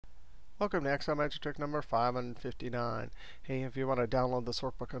Welcome to Excel Magic Trick number 559. Hey, if you want to download this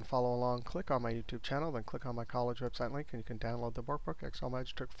workbook and follow along, click on my YouTube channel, then click on my college website link, and you can download the workbook, Excel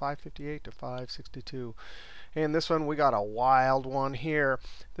Magic Trick 558 to 562. In this one, we got a wild one here.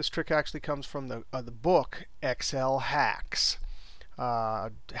 This trick actually comes from the book Excel Hacks.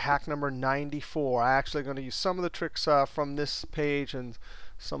 Hack number 94. I'm actually going to use some of the tricks from this page and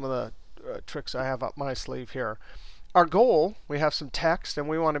some of the tricks I have up my sleeve here. Our goal, we have some text, and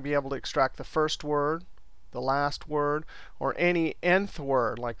we want to be able to extract the first word, the last word, or any nth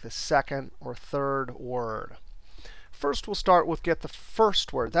word, like the second or third word. First, we'll start with get the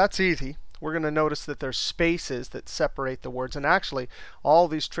first word. That's easy. We're going to notice that there's spaces that separate the words. And actually, all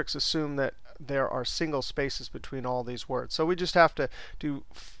these tricks assume that there are single spaces between all these words. So we just have to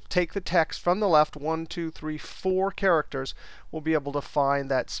take the text from the left, 1, 2, 3, 4 characters. We'll be able to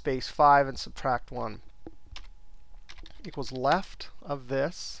find that space 5 and subtract 1. Equals left of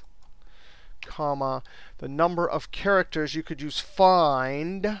this, comma, the number of characters. You could use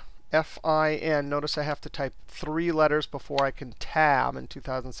find, F-I-N. Notice I have to type 3 letters before I can tab in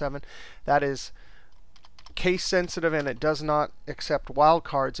 2007. That is case sensitive, and it does not accept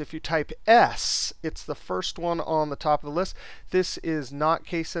wildcards. If you type S, it's the first one on the top of the list. This is not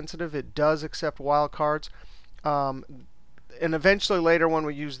case sensitive. It does accept wildcards. And eventually later, when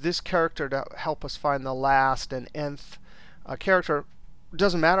we use this character to help us find the last and nth character,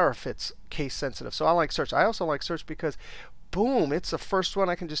 doesn't matter if it's case sensitive. So I like search. I also like search because, boom, it's the first one.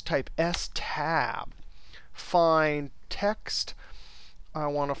 I can just type S tab. Find text. I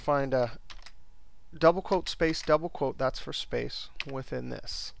want to find a double quote, space, double quote. That's for space within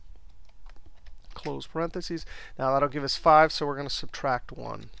this. Close parentheses. Now that'll give us 5, so we're going to subtract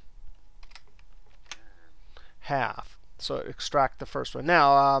 1. Half. So extract the first one.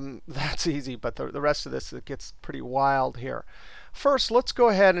 Now, that's easy, but the rest of this, it gets pretty wild here. First, let's go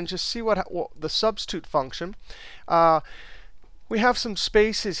ahead and just see what the substitute function. We have some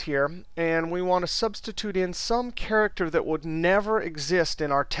spaces here, and we want to substitute in some character that would never exist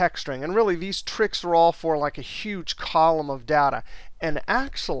in our text string. And really, these tricks are all for like a huge column of data. And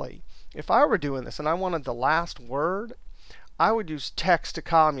actually, if I were doing this and I wanted the last word, I would use text to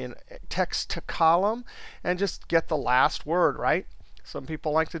column and just get the last word, right? Some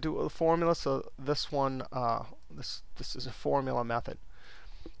people like to do it with a formula, so this one, this is a formula method.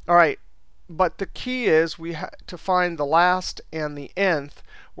 All right, but the key is to find the last and the nth.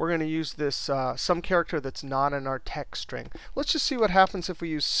 We're going to use this some character that's not in our text string. Let's just see what happens if we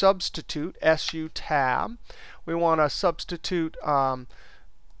use substitute, SU tab. We want to substitute,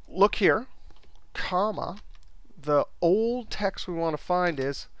 look here, comma. The old text we want to find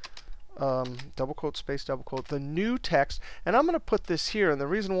is double quote, space, double quote, the new text. And I'm going to put this here. And the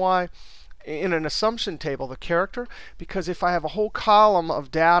reason why in an assumption table, the character, because if I have a whole column of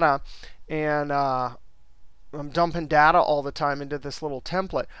data and I'm dumping data all the time into this little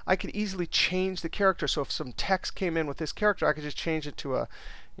template, I could easily change the character. So if some text came in with this character, I could just change it to a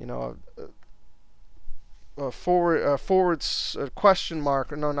question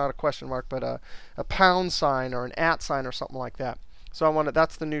mark, or no, not a question mark, but a pound sign or an @ sign or something like that. So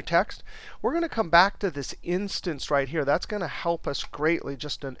that's the new text. We're going to come back to this instance right here. That's going to help us greatly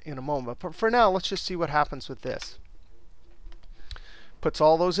just in a moment. But for now, let's just see what happens with this. Puts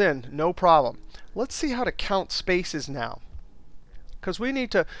all those in, no problem. Let's see how to count spaces now. Because we need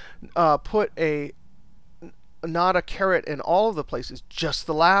to put not a caret in all of the places, just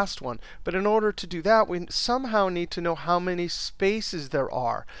the last one. But in order to do that, we somehow need to know how many spaces there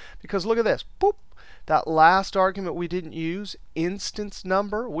are. Because look at this. Boop. That last argument we didn't use, instance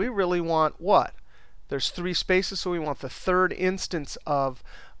number, we really want what? There's 3 spaces, so we want the third instance of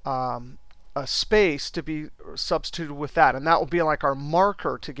a space to be substituted with that. And that will be like our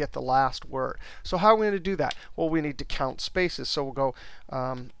marker to get the last word. So how are we going to do that? Well, we need to count spaces. So we'll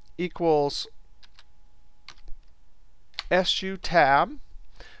go equals SU tab.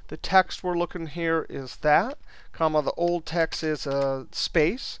 The text we're looking here is that, comma, the old text is a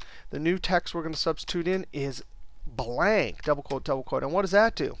space. The new text we're going to substitute in is blank, double quote, double quote. And what does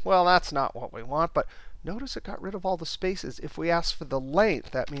that do? Well, that's not what we want, but notice it got rid of all the spaces. If we ask for the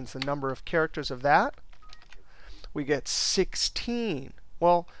length, that means the number of characters of that, we get 16.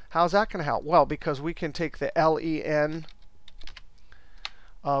 Well, how's that going to help? Well, because we can take the len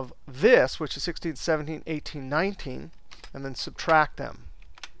of this, which is 16, 17, 18, 19, and then subtract them.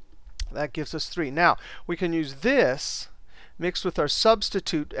 That gives us 3. Now, we can use this mixed with our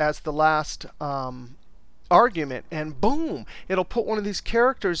substitute as the last argument, and boom, it'll put one of these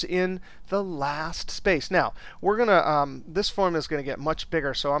characters in the last space. Now, we're going to, this formula is going to get much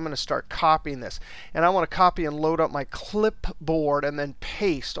bigger, so I'm going to start copying this. And I want to copy and load up my clipboard and then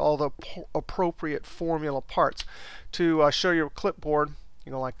paste all the appropriate formula parts. To show your clipboard,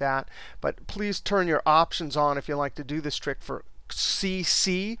 you go like that. But please turn your options on if you like to do this trick for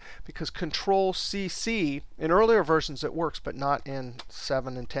CC, because Control CC, in earlier versions it works, but not in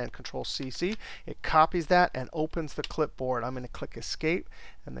 7 and 10. Control CC, it copies that and opens the clipboard. I'm going to click Escape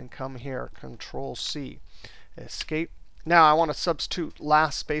and then come here, Control C, Escape. Now I want to substitute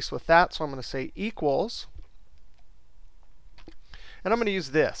last space with that, so I'm going to say equals. And I'm going to use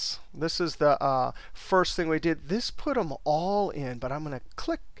this. This is the first thing we did. This put them all in, but I'm going to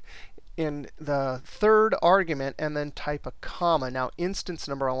click in the third argument and then type a comma. Now, instance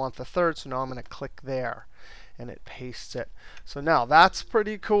number, I want the third, so now I'm going to click there. And it pastes it. So now that's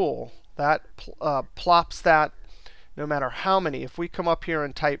pretty cool. That plops that no matter how many. If we come up here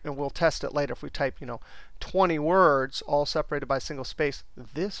and type, and we'll test it later, if we type 20 words all separated by a single space,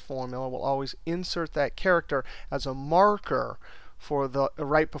 this formula will always insert that character as a marker for the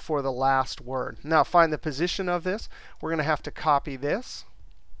right before the last word. Now, find the position of this. We're going to have to copy this.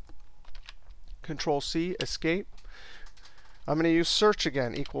 Control C, Escape. I'm going to use search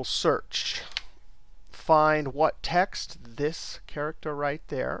again, equals search. Find what text? This character right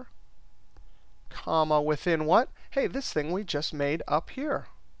there. Comma within what? Hey, this thing we just made up here.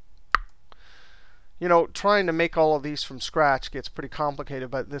 Trying to make all of these from scratch gets pretty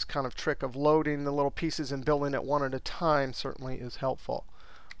complicated, but this kind of trick of loading the little pieces and building it one at a time certainly is helpful.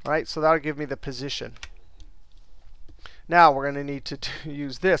 All right, so that'll give me the position. Now we're going to need to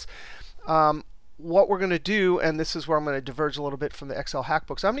use this. What we're going to do, and this is where I'm going to diverge a little bit from the Excel hack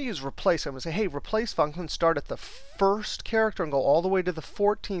books, I'm going to use replace. I'm going to say, hey, replace function, start at the first character and go all the way to the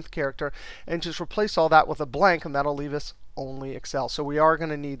 14th character, and just replace all that with a blank, and that'll leave us only Excel. So we are going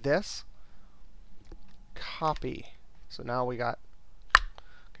to need this. Copy. So now we got,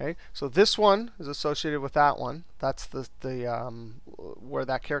 okay. So this one is associated with that one. That's the where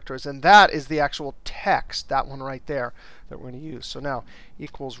that character is, and that is the actual text, that one right there, that we're going to use. So now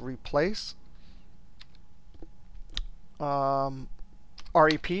equals replace.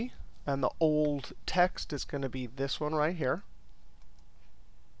 REP, and the old text is going to be this one right here,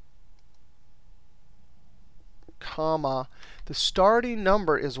 comma. The starting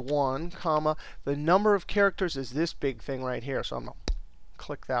number is 1, comma. The number of characters is this big thing right here. So I'm going to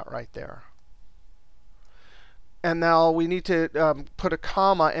click that right there. And now we need to put a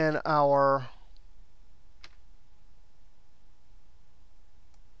comma in our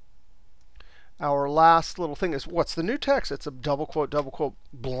last little thing is, what's the new text? It's a double quote,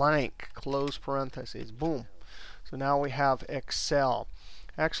 blank, close parentheses, boom. So now we have Excel.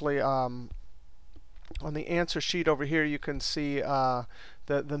 Actually, on the answer sheet over here, you can see the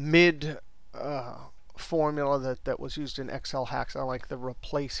mid formula that was used in Excel hacks. I like the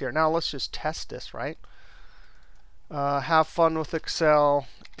replace here. Now let's just test this, right? Have fun with Excel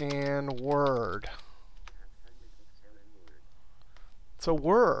and Word. So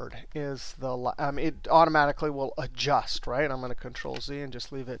Word is it automatically will adjust, right? I'm going to Control Z and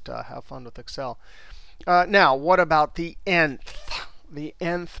just leave it have fun with Excel. Now, what about the nth? The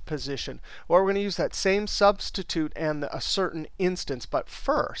nth position. Well, we're going to use that same substitute and a certain instance. But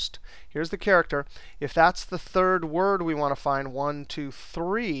first, here's the character. If that's the third word we want to find, 1, 2,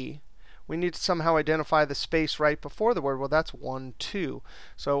 3, we need to somehow identify the space right before the word. Well, that's 1, 2.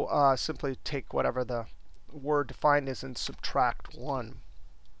 So simply take whatever the word defined is and subtract 1.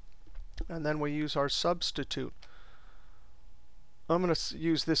 And then we use our substitute. I'm going to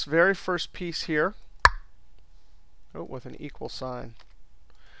use this very first piece here with an equal sign.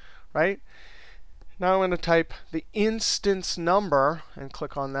 Right? Now I'm going to type the instance number and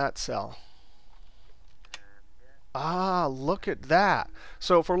click on that cell. Ah, look at that.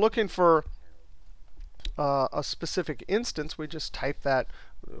 So if we're looking for a specific instance, we just type that,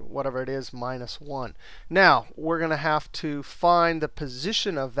 whatever it is, -1. Now, we're going to have to find the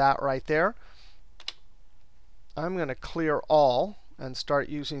position of that right there. I'm going to clear all and start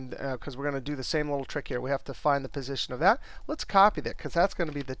using, because we're going to do the same little trick here. We have to find the position of that. Let's copy that, because that's going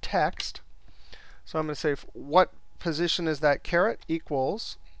to be the text. So I'm going to say, what position is that caret?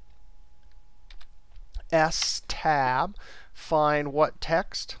 Equals S tab. Find what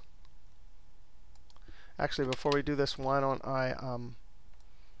text? Actually, before we do this, why don't I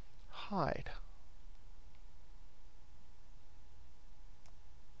hide?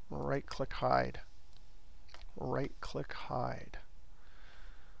 Right-click hide. Right-click hide.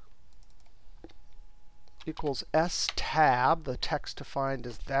 equals S tab, the text defined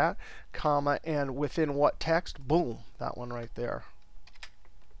as that, comma, and within what text? Boom, that one right there.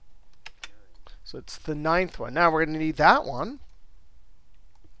 So it's the 9th one. Now we're going to need that one.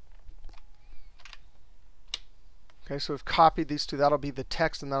 Okay, so we've copied these two. That'll be the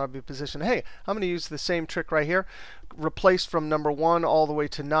text, and that'll be position. Hey, I'm going to use the same trick right here. Replace from number 1 all the way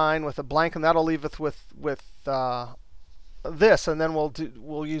to 9 with a blank, and that'll leave us with this, and then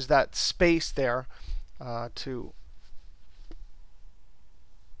we'll use that space there to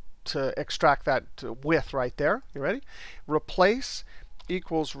extract that width right there. You ready? Replace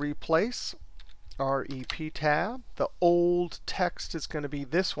equals replace, REP tab. The old text is going to be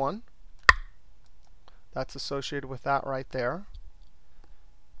this one. That's associated with that right there.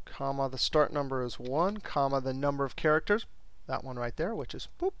 Comma, the start number is 1, comma, the number of characters, that one right there, which is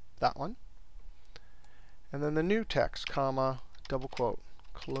boop, that one. And then the new text, comma, double quote,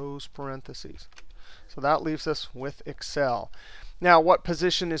 close parentheses. So that leaves us with Excel. Now, what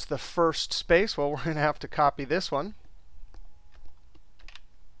position is the first space? Well, we're going to have to copy this one.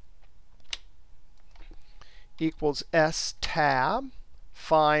 Equals S tab.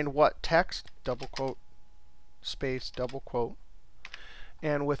 Find what text? Double quote, space, double quote.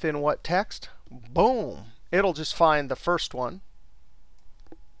 And within what text? Boom. It'll just find the first one.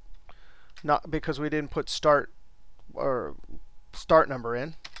 Not because we didn't put start number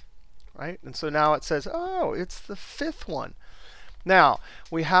in, right? And so now it says, oh, it's the 5th one. Now,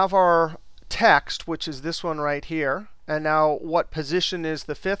 we have our text, which is this one right here. And now what position is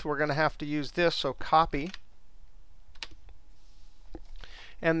the 5th? We're going to have to use this, so copy.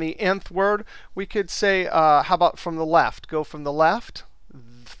 And the nth word, we could say, how about from the left? Go from the left,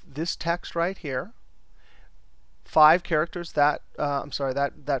 this text right here. 5 characters, that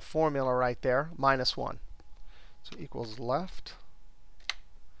that formula right there, minus 1. So equals left.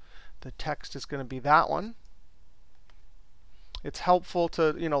 The text is going to be that one. It's helpful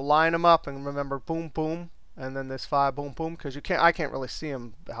to line them up and remember boom, boom, and then this 5, boom, boom, because I can't really see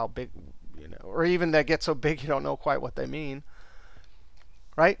them how big, or even they get so big you don't know quite what they mean.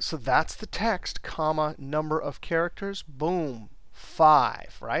 Right? So that's the text, comma, number of characters, boom,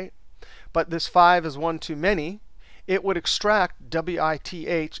 5, right? But this 5 is one too many. It would extract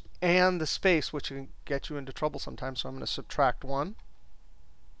WITH and the space, which can get you into trouble sometimes. So I'm going to subtract 1,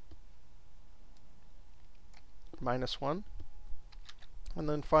 minus 1, and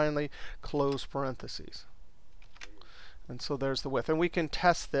then finally close parentheses. And so there's the width. And we can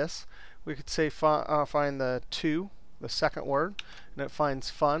test this. We could say find the 2. The second word, and it finds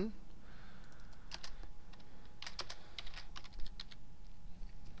fun.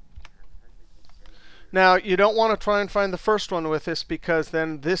 Now, you don't want to try and find the first one with this, because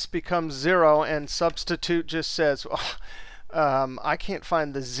then this becomes 0, and substitute just says, I can't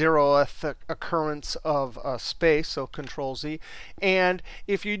find the 0th occurrence of a space, so Control Z. And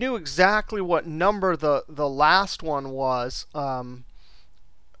if you knew exactly what number the last one was,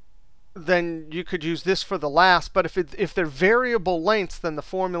 then you could use this for the last. But if they're variable lengths, then the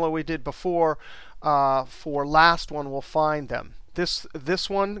formula we did before for last one will find them. This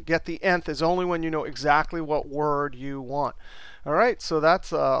one, get the nth, is only when you know exactly what word you want. All right, so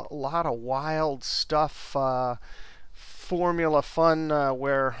that's a lot of wild stuff. Formula fun,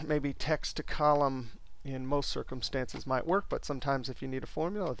 where maybe text to column in most circumstances might work. But sometimes if you need a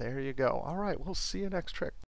formula, there you go. All right, we'll see you next trick.